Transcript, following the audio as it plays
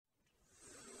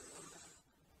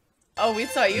Oh, we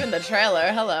saw you in the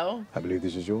trailer. Hello. I believe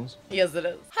this is yours. Yes, it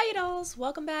is. Hi, dolls.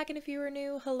 Welcome back. And if you are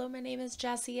new, hello, my name is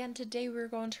Jessie, and today we're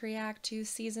going to react to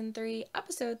Season 3,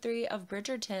 Episode 3 of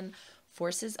Bridgerton,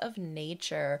 Forces of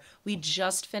Nature. We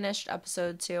just finished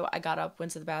Episode 2. I got up,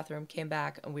 went to the bathroom, came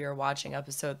back, and we were watching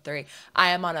Episode 3. I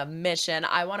am on a mission.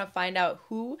 I want to find out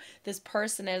who this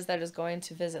person is that is going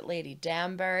to visit Lady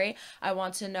Danbury. I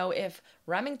want to know if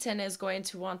Remington is going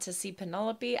to want to see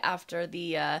Penelope after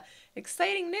the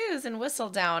exciting news in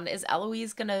Whistledown. Is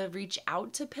Eloise going to reach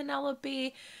out to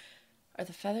Penelope? Are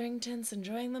the Featheringtons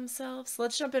enjoying themselves?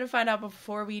 Let's jump in and find out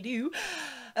before we do.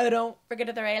 Don't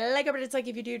forget to like it, but it's like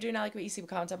if you do not like what you see,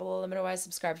 comment down below. Let me know why.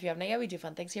 Subscribe if you haven't yet. We do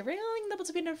fun things here. Ring the bell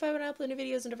to be notified when I upload new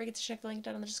videos. And don't forget to check the link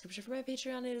down in the description for my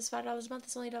Patreon. It is $5 a month.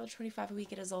 It's only $1.25 a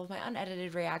week. It is all of my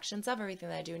unedited reactions of everything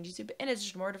that I do on YouTube. And it's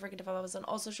just more. Don't forget to follow us on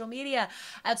all social media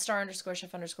at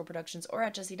 @star_chef_productions or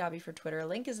at JessieDobbie for Twitter.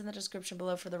 Link is in the description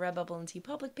below for the Redbubble and T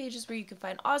Public pages where you can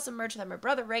find awesome merch that my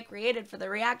brother Ray created for the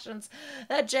reactions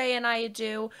that Jay and I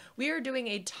do. We are doing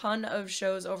a ton of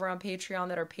shows over on Patreon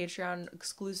that are Patreon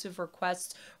exclusive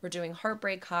requests. We're doing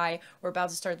Heartbreak High. We're about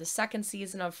to start the second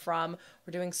season of From.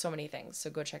 We're doing so many things,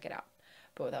 so go check it out.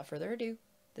 But without further ado,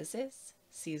 this is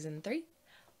Season 3,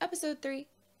 Episode 3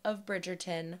 of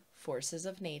Bridgerton, Forces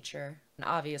of Nature. And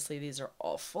obviously these are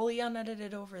all fully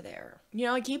unedited over there. You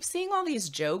know, I keep seeing all these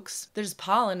jokes. There's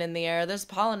pollen in the air. There's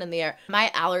pollen in the air.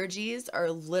 My allergies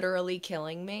are literally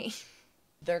killing me.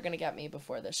 They're gonna get me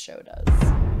before this show does.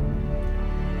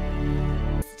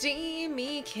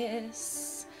 Steamy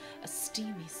kiss. A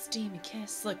steamy, steamy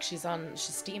kiss. Look, she's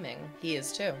steaming. He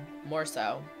is too. More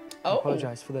so. Oh. I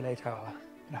apologize for the late hour,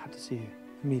 but I had to see you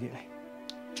immediately.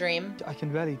 Dream. I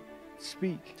can barely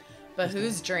speak. But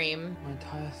whose dream? My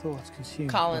entire thoughts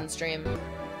consumed. Colin's dream.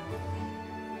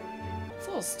 It's a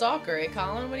little stalkery,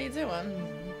 Colin. What are you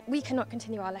doing? We cannot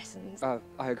continue our lessons. I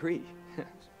agree.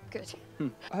 Good.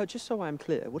 Just so I'm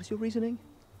clear, what is your reasoning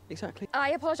exactly?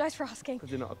 I apologize for asking. I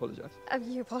do not apologize.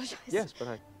 You apologize? Yes,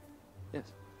 but yes.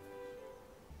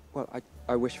 Well,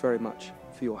 I wish very much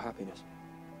for your happiness.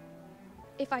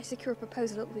 If I secure a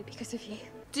proposal, it will be because of you.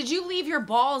 Did you leave your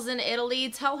balls in Italy?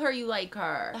 Tell her you like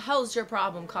her. The hell's your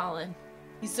problem, Colin?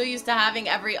 He's so used to having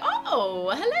every—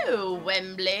 oh, hello,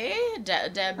 Wembley,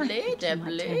 Debley.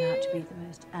 To be the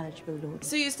most eligible lord.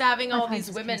 So used to having all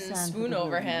these women swoon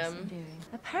over him.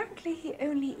 Apparently, he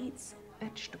only eats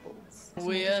vegetables.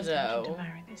 Weirdo. To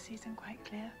marry this season, quite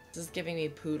clear. This is giving me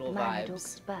poodle Married vibes.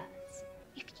 August births.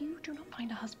 If you do not find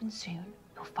a husband soon,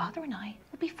 your father and I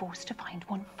will be forced to find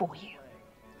one for you.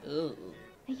 Ooh.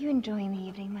 Are you enjoying the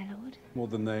evening, my lord? More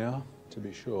than they are, to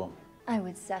be sure. I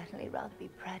would certainly rather be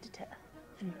predator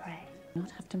than prey. You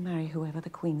not have to marry whoever the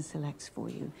queen selects for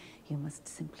you. You must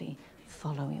simply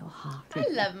follow your heart. I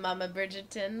love Mama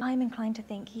Bridgerton. I'm inclined to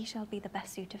think he shall be the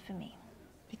best suitor for me.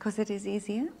 Because it is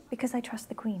easier? Because I trust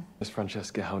the queen. Miss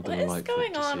Francesca, how What delightful is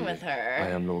going to on see with you. her? I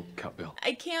am Lord Cutbill.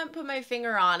 I can't put my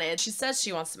finger on it. She says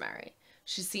she wants to marry.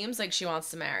 She seems like she wants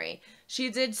to marry. She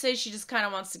did say she just kind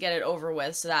of wants to get it over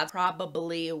with, so that's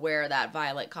probably where that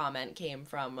Violet comment came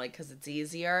from, like, because it's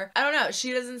easier. I don't know.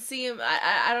 She doesn't seem—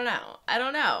 I don't know. I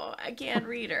don't know. I can't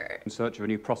read her. In search of a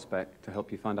new prospect to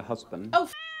help you find a husband. Oh,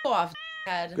 f off,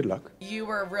 head. Good luck. You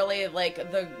were really, like,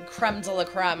 the creme de la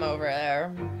creme over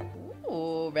there.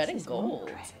 Ooh, red and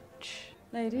gold.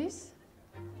 Ladies?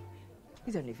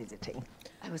 He's only visiting.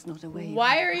 I was not aware.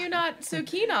 Why are you not so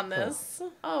keen on this?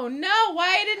 Oh no,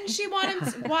 why didn't she want him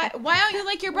to— why don't you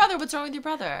like your brother? What's wrong with your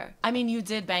brother? I mean, you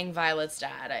did bang Violet's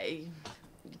dad. I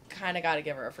kind of got to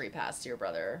give her a free pass to your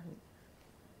brother.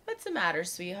 What's the matter,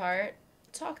 sweetheart?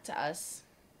 Talk to us.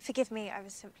 Forgive me, I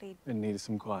was simply— In need of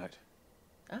some quiet.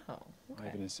 Oh, I've okay.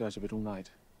 been in search of it all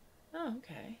night. Oh,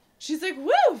 okay. She's like,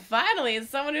 woo, finally,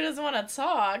 it's someone who doesn't want to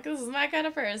talk. This is my kind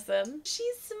of person. She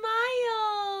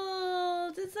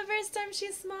smiled. It's the first time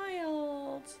she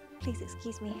smiled. Please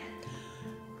excuse me.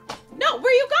 No,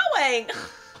 where are you going?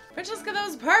 Francesca, that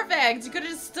was perfect. You could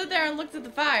have just stood there and looked at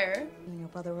the fire. You and your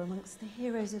brother were amongst the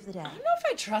heroes of the day. I don't know if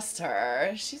I trust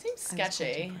her. She seems I was quite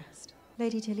sketchy. impressed.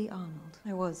 Lady Tilly Arnold.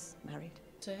 I was married.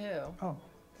 To who? Oh.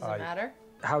 Does it matter?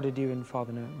 How did you and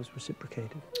father know it was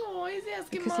reciprocated? Oh, he's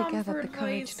asking Because he Mom for gathered the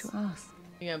courage advice. to ask.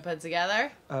 You gonna put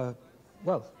together?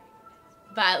 Well.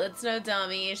 Violet's no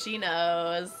dummy. She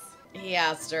knows. He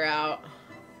asked her out.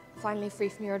 Finally free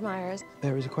from your admirers.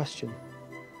 There is a question.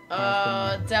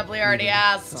 Debbie already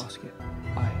asked. Ask it.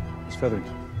 Miss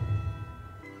Featherington.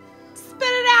 Spit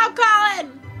it out,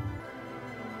 Colin!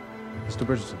 Mr.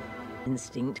 Bridgerton.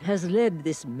 Instinct has led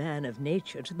this man of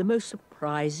nature to the most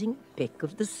surprising pick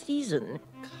of the season.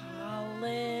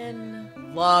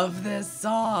 Colin. Love this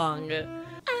song.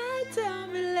 I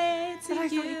don't relate to But I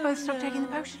thought you both stopped taking the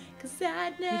no, potion. 'cause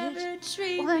I'd never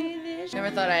treat Well, then- me this. Never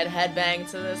thought I'd headbang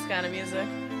to this kind of music.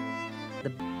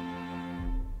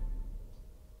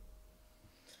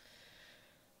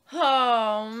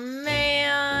 Oh,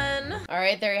 man. All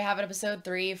right, there you have it, episode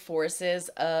 3, Forces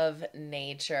of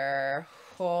Nature.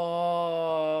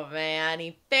 Oh, man,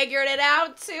 he figured it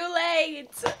out too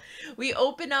late. We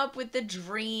open up with the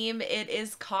dream. It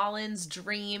is Colin's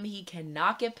dream. He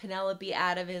cannot get Penelope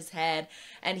out of his head,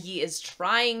 and he is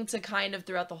trying to kind of,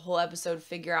 throughout the whole episode,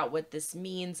 figure out what this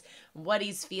means, what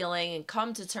he's feeling, and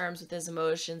come to terms with his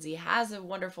emotions. He has a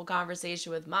wonderful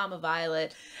conversation with Mama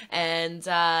Violet, and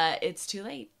it's too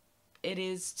late. It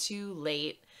is too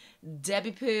late.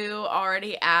 Debbie Pooh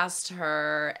already asked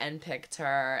her and picked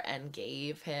her and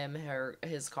gave him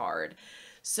his card.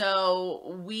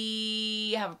 So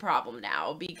we have a problem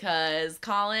now because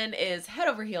Colin is head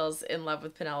over heels in love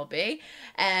with Penelope,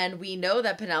 and we know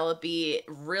that Penelope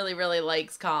really, really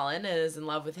likes Colin and is in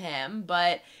love with him,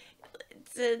 but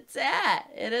it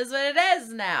is what it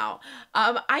is now.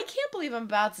 I can't believe I'm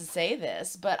about to say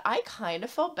this, but I kind of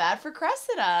felt bad for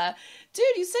Cressida. Dude,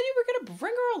 you said you were gonna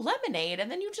bring her a lemonade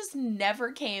and then you just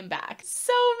never came back.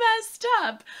 So messed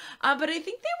up. But I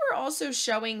think they were also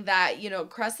showing that, you know,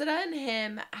 Cressida and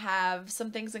him have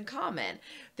some things in common.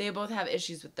 They both have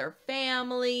issues with their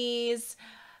families.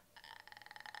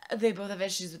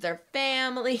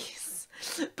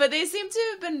 But they seem to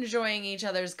have been enjoying each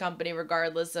other's company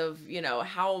regardless of, you know,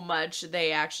 how much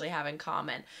they actually have in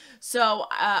common. So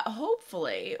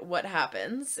hopefully what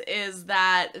happens is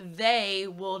that they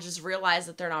will just realize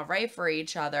that they're not right for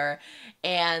each other,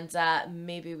 and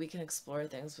maybe we can explore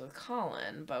things with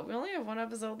Colin. But we only have one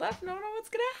episode left and I don't know what's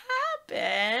gonna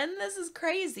happen. This is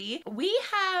crazy. We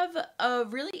have a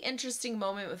really interesting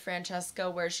moment with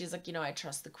Francesca where she's like, you know, I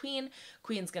trust the queen.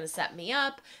 Queen's gonna set me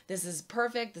up. This is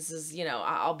perfect. This is, you know,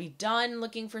 I'll be done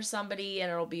looking for somebody and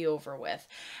it'll be over with.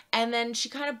 And then she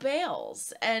kind of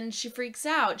bails and she freaks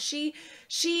out.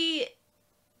 She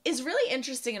is really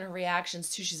interesting in her reactions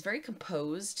too. She's very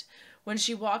composed when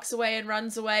she walks away and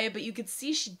runs away, but you could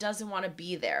see she doesn't want to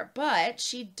be there. But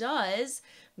she does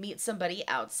meet somebody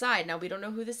outside. Now, we don't know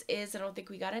who this is. I don't think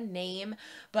we got a name,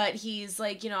 but he's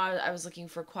like, you know, I was looking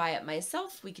for quiet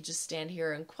myself. We could just stand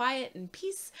here in quiet and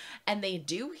peace. And they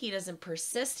do. He doesn't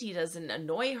persist. He doesn't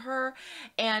annoy her.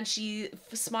 And she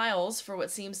smiles for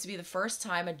what seems to be the first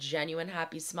time, a genuine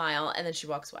happy smile. And then she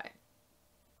walks away.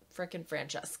 Frickin'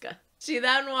 Francesca. She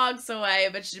then walks away,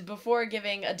 but before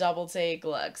giving a double take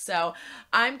look. So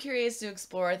I'm curious to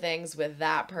explore things with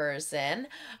that person.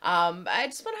 I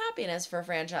just want happiness for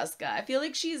Francesca. I feel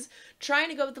like she's trying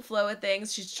to go with the flow of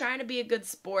things. She's trying to be a good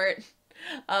sport.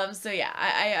 So yeah,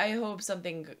 I hope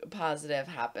something positive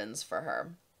happens for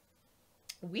her.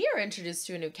 We are introduced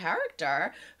to a new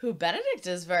character who Benedict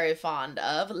is very fond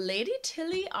of, Lady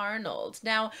Tilly Arnold.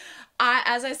 Now,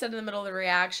 as I said in the middle of the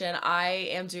reaction, I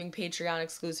am doing Patreon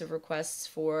exclusive requests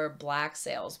for Black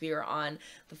Sails. We are on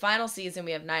the final season.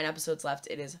 We have 9 episodes left.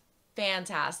 It is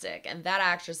fantastic, and that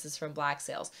actress is from Black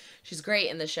Sails. She's great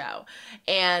in the show,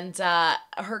 and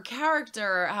her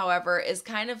character, however, is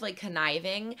kind of like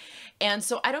conniving, and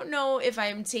so I don't know if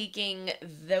I'm taking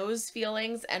those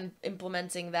feelings and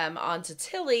implementing them onto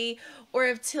Tilly, or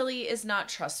if Tilly is not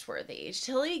trustworthy.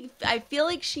 Tilly, I feel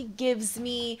like she gives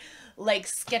me like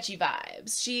sketchy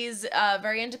vibes. She's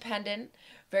very independent,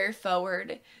 very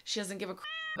forward. She doesn't give a crap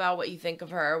about what you think of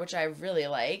her, which I really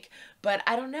like, but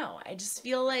I don't know. I just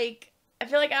feel like, I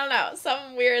don't know,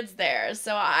 something weird's there.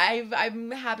 So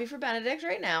I'm happy for Benedict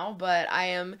right now, but I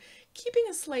am keeping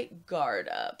a slight guard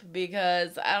up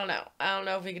because I don't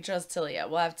know if we can trust Tilly yet.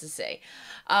 We'll have to see.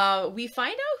 We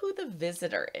find out who the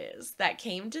visitor is that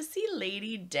came to see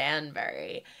Lady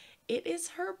Danbury. It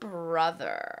is her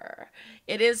brother.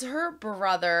 It is her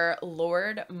brother,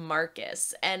 Lord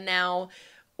Marcus. And now,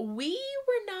 we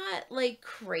were not like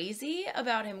crazy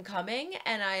about him coming,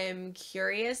 and I am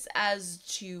curious as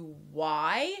to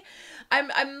why.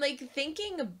 I'm like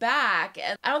thinking back,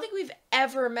 and I don't think we've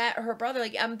ever met her brother.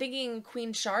 Like, I'm thinking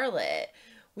Queen Charlotte.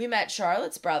 We met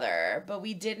Charlotte's brother, but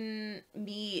we didn't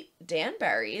meet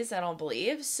Danbury's, I don't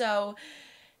believe. So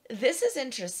this is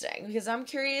interesting because I'm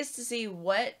curious to see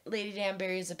what Lady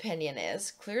Danbury's opinion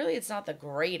is. Clearly, it's not the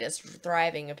greatest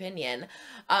thriving opinion.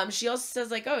 She also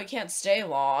says, like, oh, he can't stay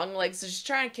long. Like, so she's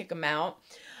trying to kick him out.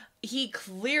 He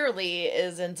clearly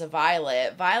is into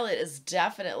Violet. Violet is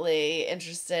definitely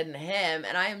interested in him,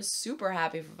 and I am super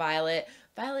happy for Violet.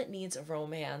 Violet needs a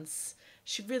romance.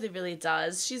 She really, really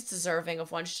does. She's deserving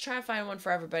of one. She's trying to find one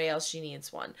for everybody else. She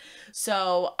needs one.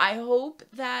 So I hope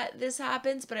that this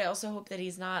happens, but I also hope that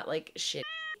he's not, like, shitty,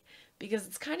 because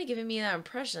it's kind of giving me that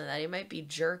impression that he might be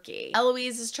jerky.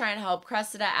 Eloise is trying to help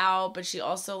Cressida out, but she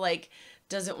also like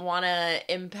doesn't want to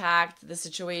impact the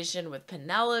situation with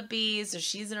Penelope, so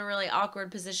she's in a really awkward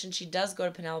position. She does go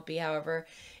to Penelope, however,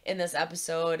 in this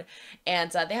episode, and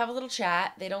they have a little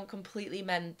chat. They don't completely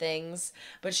mend things,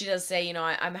 but she does say, you know,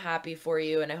 I'm happy for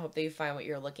you, and I hope that you find what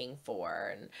you're looking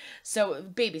for. And so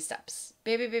baby steps,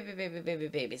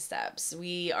 baby steps.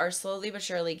 We are slowly but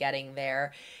surely getting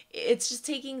there. It's just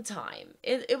taking time.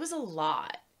 It was a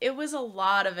lot. It was a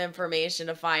lot of information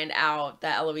to find out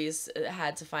that Eloise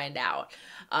had to find out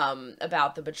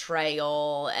about the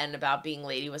betrayal and about being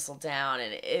Lady Whistledown.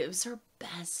 And it was her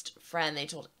best friend. They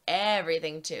told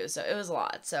everything to. So it was a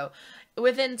lot. So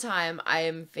within time, I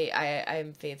am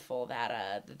faithful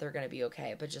that they're going to be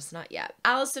okay, but just not yet.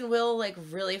 Alice and Will like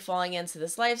really falling into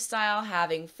this lifestyle,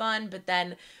 having fun, but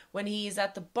then when he's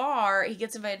at the bar, he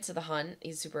gets invited to the hunt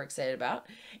he's super excited about,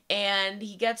 and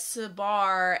he gets to the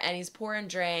bar and he's pouring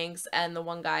drinks, and the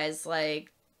one guy's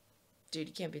like, dude,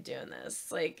 you can't be doing this.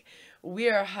 Like, we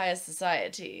are high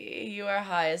society. You are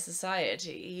high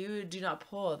society. You do not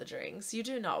pour the drinks. You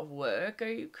do not work.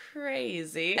 Are you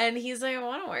crazy? And he's like, I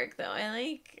want to work though. I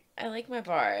like my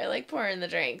bar. I like pouring the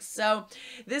drinks. So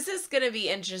this is going to be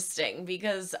interesting,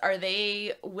 because are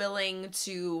they willing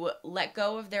to let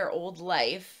go of their old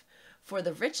life for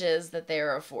the riches that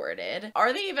they're afforded?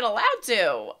 Are they even allowed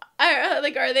to? Are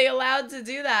they allowed to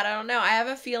do that? I don't know. I have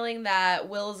a feeling that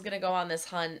Will is going to go on this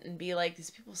hunt and be like, these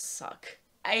people suck.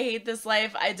 I hate this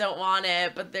life. I don't want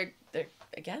it. But they're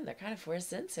kind of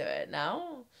forced into it.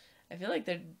 No? I feel like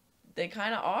they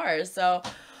kind of are. So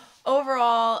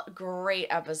overall, great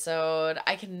episode.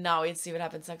 I cannot wait to see what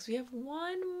happens next. We have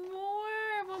one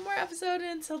more episode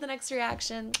until the next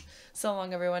reaction. So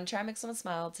long, everyone. Try and make someone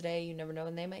smile today. You never know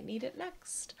when they might need it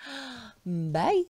next. Bye.